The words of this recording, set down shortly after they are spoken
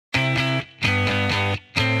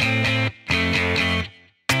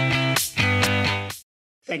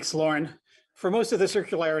Thanks, Lauren. For most of the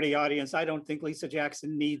circularity audience, I don't think Lisa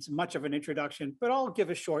Jackson needs much of an introduction, but I'll give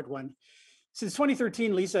a short one. Since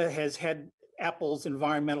 2013, Lisa has had Apple's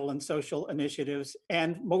environmental and social initiatives,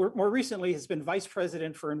 and more recently has been Vice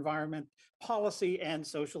President for Environment Policy and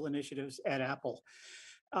Social Initiatives at Apple.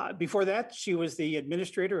 Before that, she was the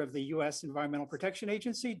administrator of the US Environmental Protection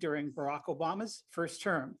Agency during Barack Obama's first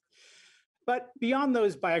term. But beyond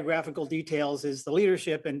those biographical details is the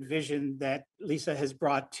leadership and vision that Lisa has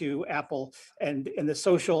brought to Apple and the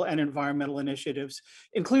social and environmental initiatives,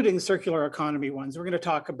 including circular economy ones. We're going to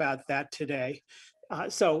talk about that today.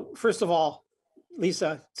 So first of all,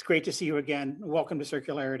 Lisa, it's great to see you again. Welcome to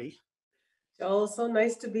Circularity. Oh, so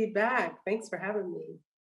nice to be back. Thanks for having me.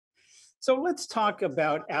 So let's talk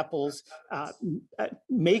about Apple's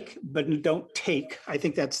make but don't take. I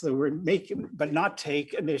think that's the word, make but not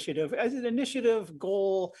take initiative. As an initiative,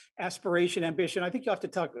 goal, aspiration, ambition, I think you have to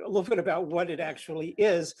talk a little bit about what it actually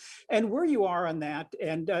is and where you are on that,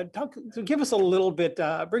 and give us a little bit,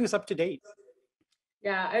 bring us up to date.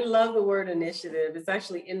 Yeah, I love the word initiative. It's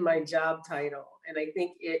actually in my job title, and I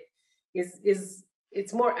think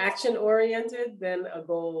it's more action oriented than a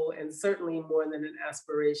goal, and certainly more than an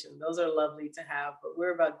aspiration. Those are lovely to have, but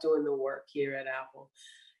we're about doing the work here at Apple.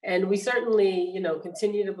 And we certainly,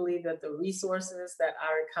 continue to believe that the resources that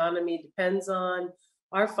our economy depends on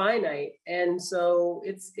are finite. And so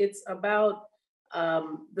it's about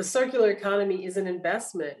the circular economy is an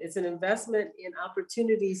investment. It's an investment in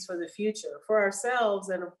opportunities for the future, for ourselves,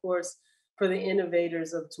 and of course, for the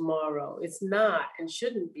innovators of tomorrow. It's not and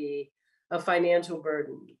shouldn't be a financial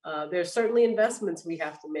burden. There's certainly investments we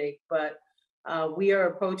have to make, but we are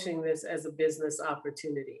approaching this as a business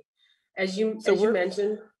opportunity. As you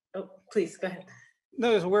mentioned, oh, please go ahead.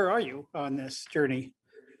 No, where are you on this journey?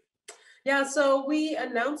 Yeah, so we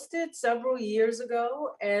announced it several years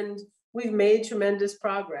ago, and we've made tremendous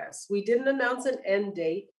progress. We didn't announce an end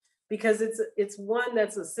date because it's one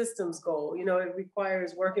that's a systems goal. It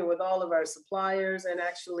requires working with all of our suppliers, and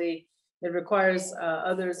actually it requires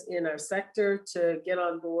others in our sector to get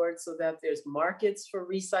on board so that there's markets for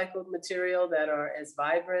recycled material that are as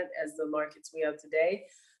vibrant as the markets we have today.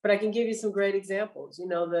 But I can give you some great examples.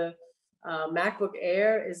 The MacBook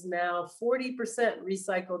Air is now 40%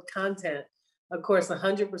 recycled content. Of course,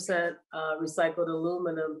 100% recycled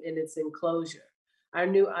aluminum in its enclosure. Our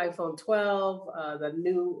new iPhone 12, the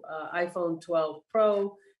new iPhone 12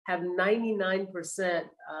 Pro have 99%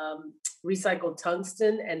 recycled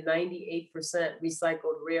tungsten and 98%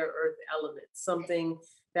 recycled rare earth elements, something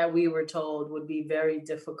that we were told would be very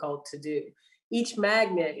difficult to do. Each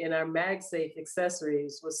magnet in our MagSafe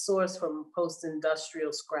accessories was sourced from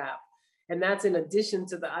post-industrial scrap. And that's in addition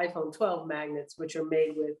to the iPhone 12 magnets, which are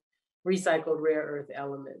made with recycled rare earth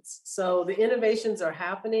elements. So the innovations are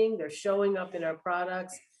happening, they're showing up in our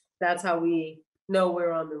products. That's how we know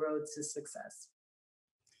we're on the road to success.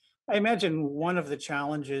 I imagine one of the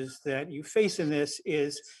challenges that you face in this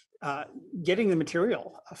is getting the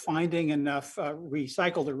material, finding enough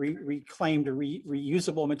recycled or reclaimed or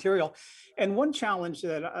reusable material. And one challenge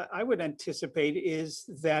that I would anticipate is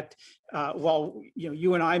that while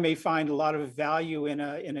you and I may find a lot of value in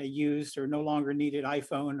a used or no longer needed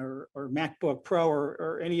iPhone or MacBook Pro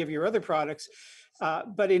or any of your other products,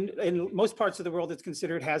 but in most parts of the world, it's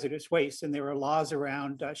considered hazardous waste, and there are laws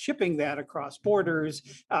around shipping that across borders.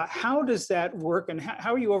 How does that work, and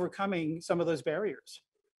how are you overcoming some of those barriers?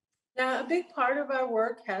 Yeah, a big part of our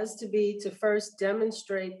work has to be to first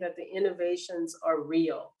demonstrate that the innovations are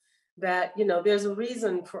real, that there's a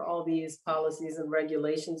reason for all these policies and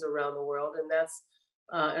regulations around the world, and that's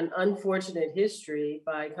an unfortunate history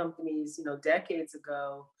by companies decades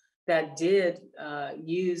ago that did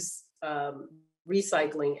use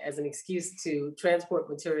recycling as an excuse to transport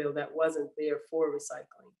material that wasn't there for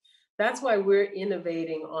recycling. That's why we're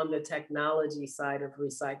innovating on the technology side of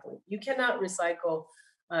recycling. You cannot recycle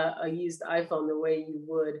a used iPhone the way you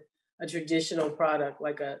would a traditional product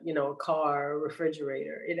like a car or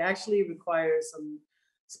refrigerator. It actually requires some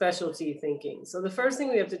specialty thinking. So the first thing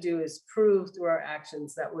we have to do is prove through our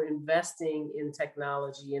actions that we're investing in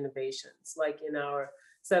technology innovations, like in our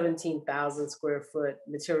 17,000 square foot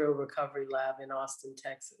material recovery lab in Austin,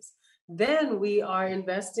 Texas. Then we are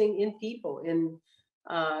investing in people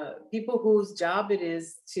whose job it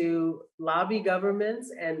is to lobby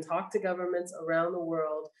governments and talk to governments around the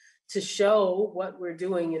world to show what we're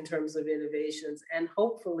doing in terms of innovations, and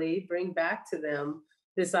hopefully bring back to them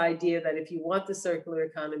this idea that if you want the circular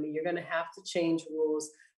economy, you're going to have to change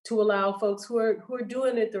rules to allow folks who are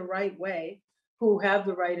doing it the right way, who have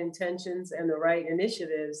the right intentions and the right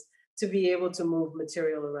initiatives, to be able to move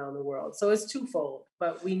material around the world. So it's twofold,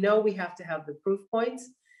 but we know we have to have the proof points,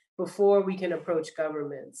 before we can approach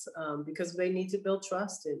governments, because they need to build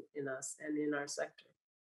trust in us and in our sector.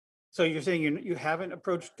 So you're saying you haven't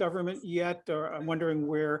approached government yet, or I'm wondering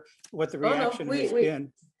what the Oh no, reaction has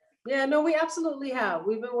been. yeah, no, we absolutely have.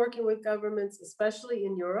 We've been working with governments, especially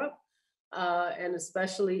in Europe, and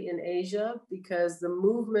especially in Asia, because the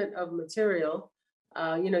movement of material,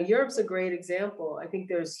 Europe's a great example. I think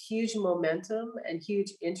there's huge momentum and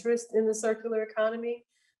huge interest in the circular economy.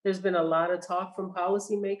 There's been a lot of talk from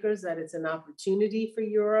policymakers that it's an opportunity for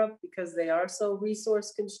Europe because they are so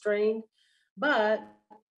resource constrained. But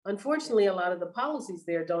unfortunately, a lot of the policies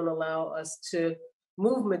there don't allow us to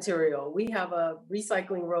move material. We have a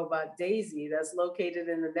recycling robot, Daisy, that's located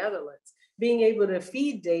in the Netherlands. Being able to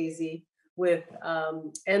feed Daisy with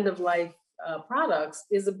end of life products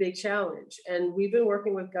is a big challenge. And we've been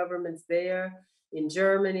working with governments there, in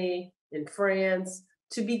Germany, in France,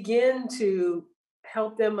 to begin to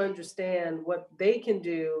help them understand what they can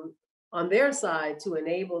do on their side to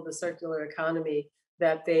enable the circular economy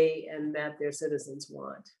that they and that their citizens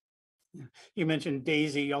want. Yeah. You mentioned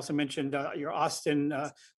Daisy. You also mentioned your Austin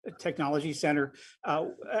Technology Center.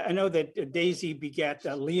 I know that Daisy begat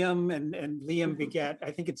Liam, and Liam begat,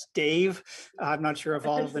 I think it's Dave. I'm not sure if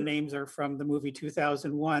all of the names are from the movie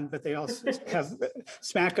 2001, but they also have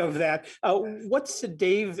smack of that. What's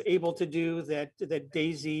Dave able to do that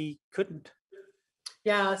Daisy couldn't?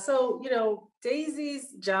 Yeah, so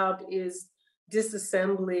Daisy's job is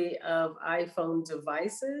disassembly of iPhone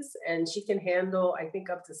devices, and she can handle, I think,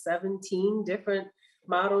 up to 17 different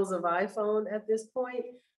models of iPhone at this point.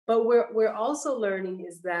 But we're also learning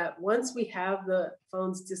is that once we have the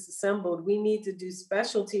phones disassembled, we need to do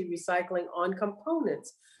specialty recycling on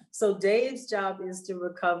components. So Dave's job is to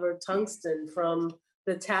recover tungsten from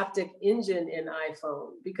the Taptic engine in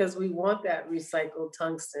iPhone because we want that recycled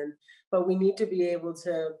tungsten, but we need to be able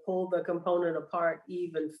to pull the component apart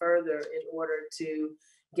even further in order to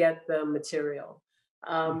get the material.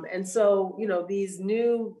 And so, these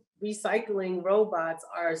new recycling robots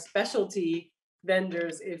are specialty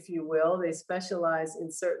vendors, if you will. They specialize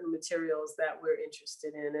in certain materials that we're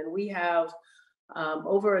interested in. And we have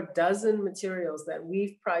over a dozen materials that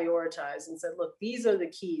we've prioritized and said, look, these are the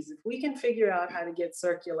keys. If we can figure out how to get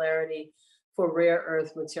circularity for rare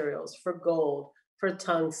earth materials, for gold, for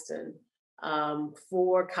tungsten,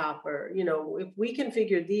 for copper, if we can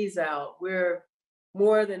figure these out, we're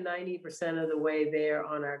more than 90% of the way there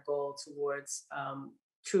on our goal towards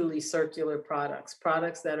truly circular products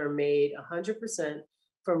that are made 100%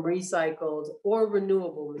 from recycled or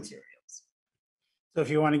renewable materials. So if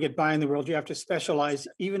you want to get by in the world, you have to specialize,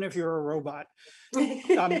 even if you're a robot.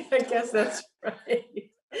 I guess that's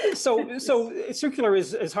right. So circular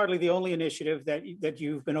is hardly the only initiative that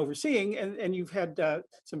you've been overseeing, and you've had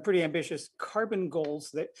some pretty ambitious carbon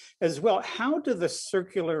goals that as well. How do the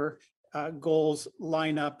circular goals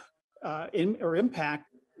line up or impact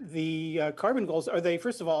the carbon goals? Are they,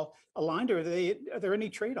 first of all, aligned, or are there any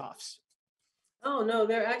trade-offs? Oh no,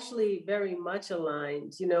 they're actually very much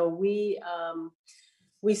aligned.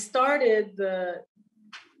 We started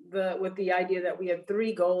with the idea that we had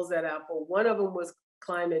three goals at Apple. One of them was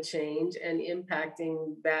climate change and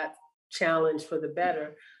impacting that challenge for the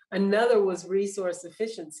better. Another was resource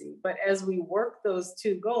efficiency. But as we worked those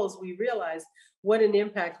two goals, we realized what an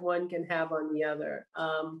impact one can have on the other.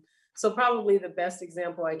 So probably the best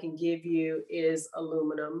example I can give you is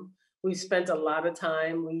aluminum. We've spent a lot of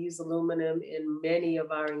time. We use aluminum in many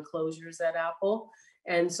of our enclosures at Apple.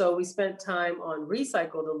 And so we spent time on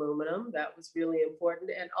recycled aluminum. That was really important.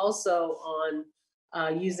 And also on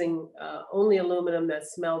using only aluminum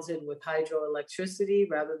that's smelted with hydroelectricity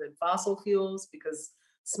rather than fossil fuels, because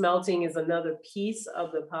smelting is another piece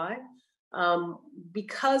of the pie.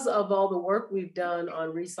 Because of all the work we've done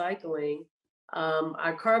on recycling,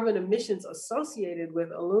 our carbon emissions associated with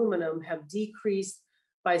aluminum have decreased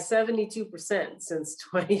by 72% since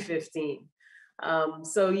 2015.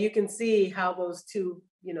 So you can see how those two,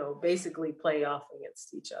 basically play off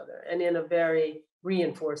against each other and in a very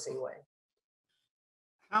reinforcing way.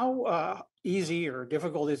 How easy or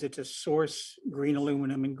difficult is it to source green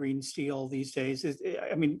aluminum and green steel these days?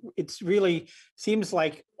 It's really seems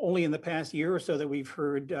like only in the past year or so that we've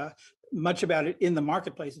heard much about it in the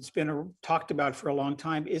marketplace. It's been talked about for a long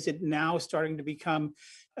time. Is it now starting to become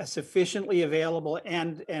sufficiently available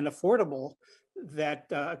and affordable that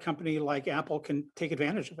a company like Apple can take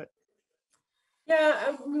advantage of it?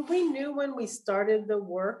 Yeah, we knew when we started the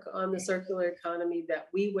work on the circular economy that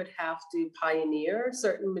we would have to pioneer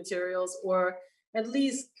certain materials or at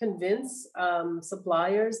least convince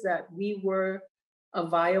suppliers that we were a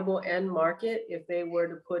viable end market if they were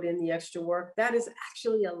to put in the extra work. That is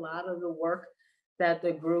actually a lot of the work that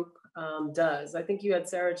the group does. I think you had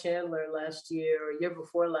Sarah Chandler last year or year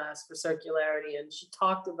before last for circularity, and she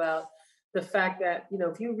talked about the fact that, you know,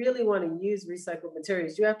 if you really want to use recycled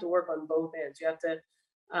materials, you have to work on both ends. You have to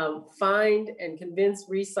find and convince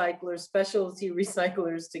recyclers, specialty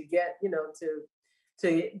recyclers, to get, you know,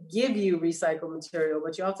 to give you recycled material,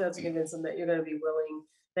 but you also have to convince them that you're going to be willing,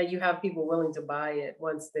 that you have people willing to buy it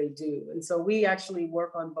once they do. And so we actually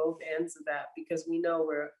work on both ends of that because we know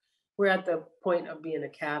we're at the point of being a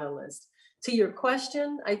catalyst. To your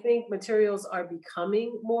question, I think materials are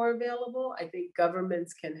becoming more available. I think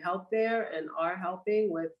governments can help there and are helping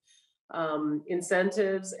with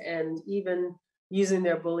incentives and even using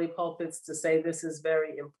their bully pulpits to say this is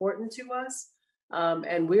very important to us.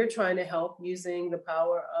 And we're trying to help using the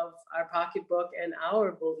power of our pocketbook and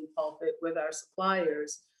our bully pulpit with our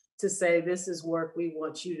suppliers to say this is work we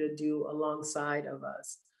want you to do alongside of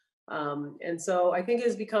us. And so I think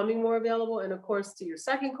it's becoming more available. And of course, to your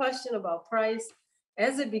second question about price,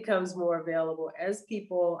 as it becomes more available, as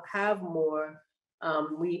people have more,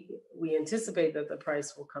 we anticipate that the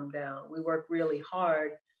price will come down. We work really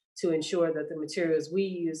hard to ensure that the materials we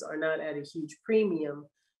use are not at a huge premium,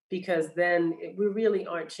 because then we really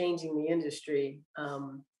aren't changing the industry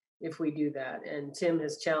if we do that. And Tim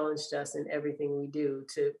has challenged us in everything we do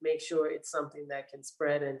to make sure it's something that can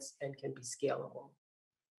spread and can be scalable.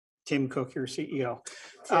 Tim Cook, your CEO.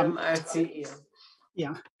 Tim, our CEO.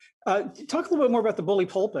 Yeah. Talk a little bit more about the bully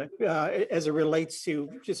pulpit as it relates to,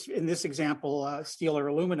 just in this example, steel or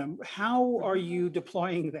aluminum. How are you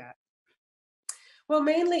deploying that? Well,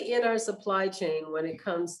 mainly in our supply chain when it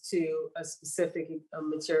comes to a specific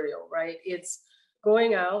material, right? It's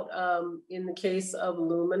going out in the case of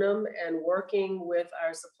aluminum and working with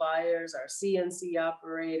our suppliers, our CNC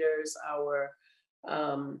operators, our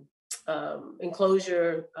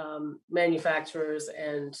enclosure manufacturers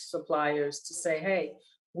and suppliers to say, hey,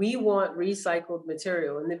 we want recycled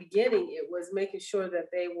material. In the beginning, it was making sure that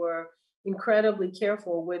they were incredibly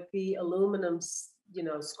careful with the aluminum, you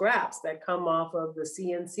know, scraps that come off of the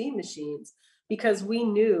CNC machines, because we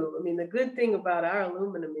knew, I mean, the good thing about our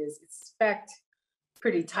aluminum is it's spec'd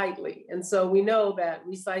pretty tightly. And so we know that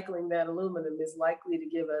recycling that aluminum is likely to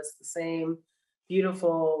give us the same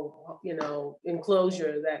beautiful, you know,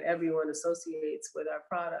 enclosure that everyone associates with our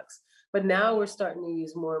products. But now we're starting to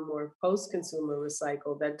use more and more post-consumer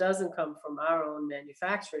recycle that doesn't come from our own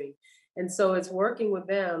manufacturing. And so it's working with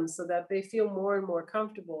them so that they feel more and more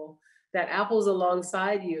comfortable that Apple's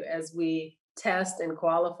alongside you as we test and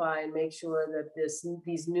qualify and make sure that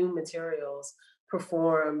these new materials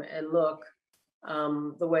perform and look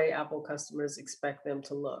the way Apple customers expect them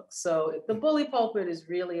to look. So the bully pulpit is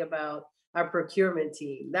really about our procurement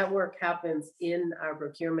team. That work happens in our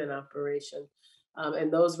procurement operation.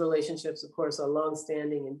 And those relationships, of course, are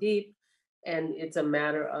longstanding and deep. And it's a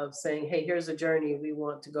matter of saying, hey, here's a journey we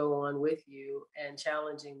want to go on with you, and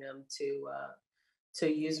challenging them to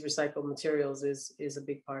use recycled materials is a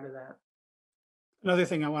big part of that. Another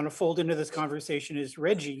thing I want to fold into this conversation is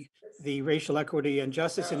Reggie, the Racial Equity and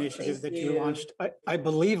Justice Initiative that you launched, I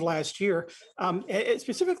believe, last year,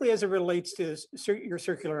 specifically as it relates to your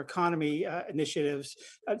circular economy initiatives.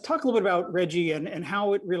 Talk a little bit about Reggie and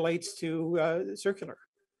how it relates to circular.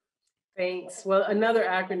 Thanks. Well, another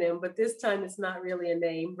acronym, but this time it's not really a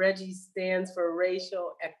name. Reggie stands for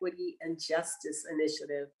Racial Equity and Justice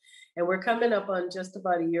Initiative. And we're coming up on just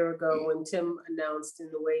about a year ago when Tim announced, in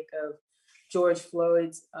the wake of George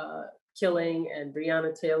Floyd's killing and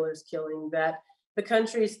Breonna Taylor's killing, that the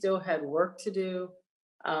country still had work to do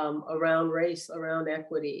around race, around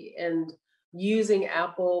equity. And using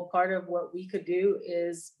Apple, part of what we could do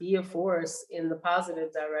is be a force in the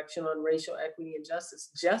positive direction on racial equity and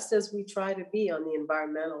justice, just as we try to be on the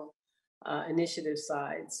environmental initiative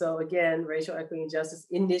side. So again, Racial Equity and Justice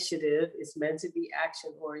Initiative is meant to be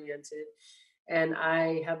action oriented. And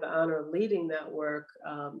I have the honor of leading that work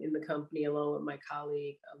in the company along with my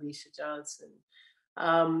colleague, Alicia Johnson.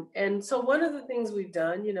 And so one of the things we've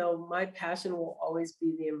done, you know, my passion will always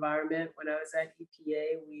be the environment. When I was at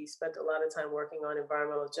EPA, we spent a lot of time working on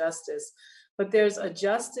environmental justice, but there's a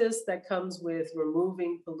justice that comes with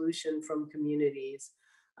removing pollution from communities,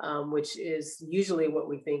 which is usually what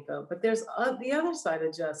we think of. But there's the other side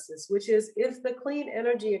of justice, which is if the clean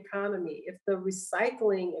energy economy, if the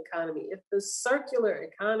recycling economy, if the circular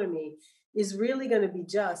economy is really going to be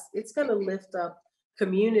just, it's going to lift up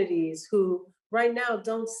communities who right now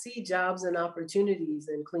don't see jobs and opportunities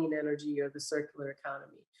in clean energy or the circular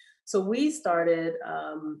economy. So we started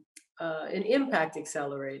an impact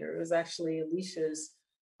accelerator. It was actually Alicia's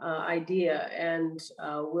idea, and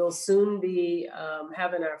we'll soon be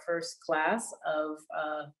having our first class of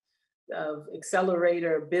of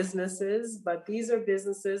accelerator businesses, but these are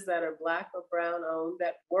businesses that are Black or Brown owned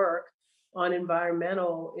that work on in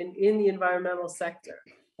the environmental sector.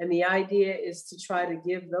 And the idea is to try to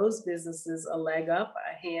give those businesses a leg up,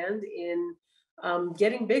 a hand in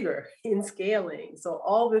getting bigger, in scaling. So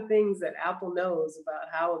all the things that Apple knows about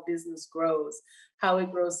how a business grows, how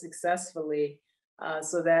it grows successfully,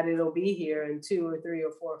 so that it'll be here in 2 or 3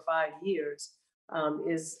 or 4 or 5 years,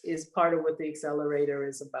 is part of what the accelerator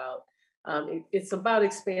is about. It's about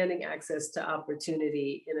expanding access to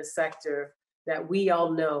opportunity in a sector that we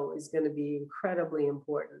all know is going to be incredibly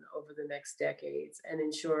important over the next decades, and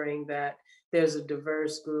ensuring that there's a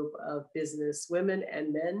diverse group of business women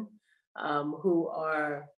and men who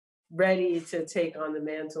are ready to take on the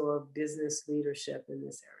mantle of business leadership in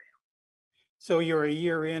this area. So you're a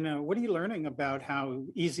year in. What are you learning about how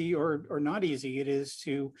easy or not easy it is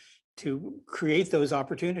to create those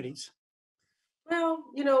opportunities? Well,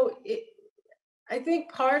 I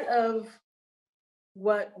think part of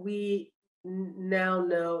what we now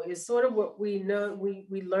know is sort of what we know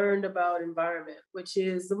we learned about environment, which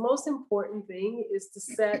is the most important thing is to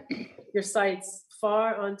set your sights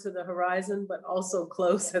far onto the horizon, but also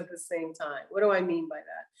close at the same time. What do I mean by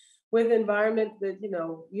that? With environment, that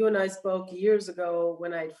you and I spoke years ago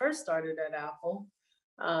when I first started at Apple.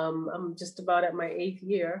 I'm just about at my 8th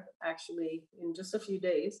year, actually, in just a few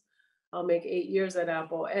days. I'll make 8 years at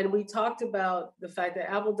Apple. And we talked about the fact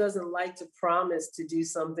that Apple doesn't like to promise to do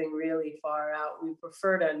something really far out. We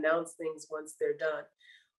prefer to announce things once they're done.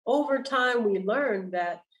 Over time, we learned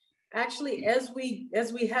that actually, as we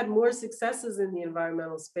had more successes in the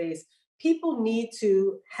environmental space, people need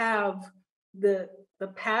to have the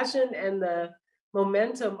passion and the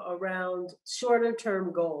momentum around shorter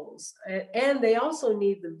term goals. And they also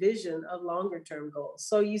need the vision of longer term goals.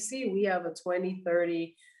 So you see, we have a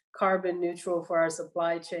 2030 carbon neutral for our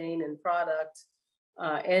supply chain and product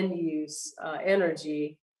end use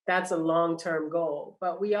energy. That's a long-term goal.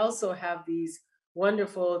 But we also have these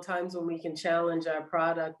wonderful times when we can challenge our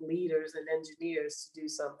product leaders and engineers to do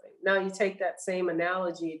something. Now you take that same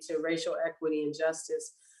analogy to racial equity and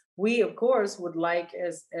justice. We, of course, would like,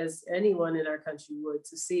 as anyone in our country would,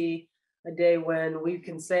 to see a day when we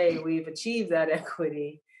can say we've achieved that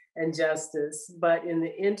equity and justice. But in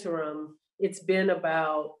the interim, it's been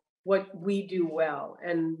about what we do well.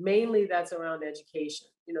 And mainly that's around education.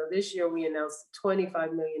 This year we announced a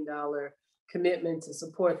 $25 million commitment to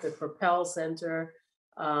support the Propel Center,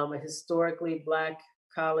 a historically Black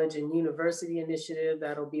college and university initiative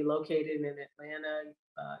that'll be located in Atlanta,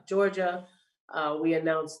 Georgia. We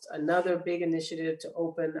announced another big initiative to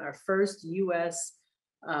open our first US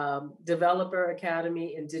developer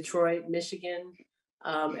academy in Detroit, Michigan.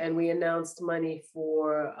 And we announced money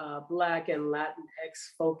for Black and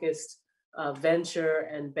Latinx focused venture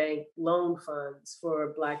and bank loan funds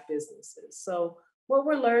for Black businesses. So what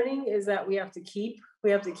we're learning is that we have to keep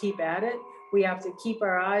at it. We have to keep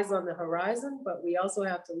our eyes on the horizon, but we also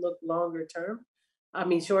have to look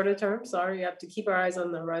shorter term, sorry. We have to keep our eyes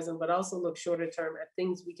on the horizon, but also look shorter term at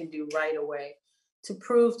things we can do right away to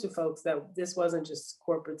prove to folks that this wasn't just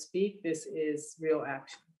corporate speak, this is real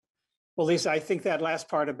action. Well, Lisa, I think that last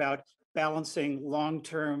part about balancing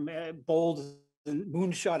long-term, bold and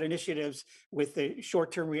moonshot initiatives with the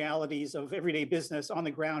short-term realities of everyday business on the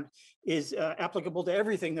ground is applicable to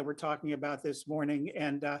everything that we're talking about this morning.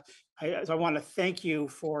 And I want to thank you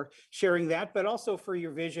for sharing that, but also for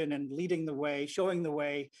your vision and leading the way, showing the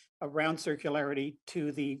way around circularity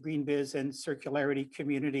to the green biz and circularity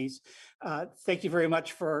communities. Thank you very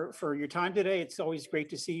much for your time today. It's always great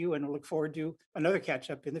to see you, and I look forward to another catch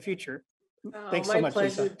up in the future. Thanks so much,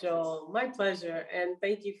 pleasure, Lisa. Joel. My pleasure. And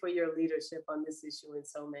thank you for your leadership on this issue and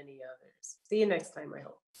so many others. See you next time, I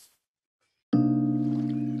hope.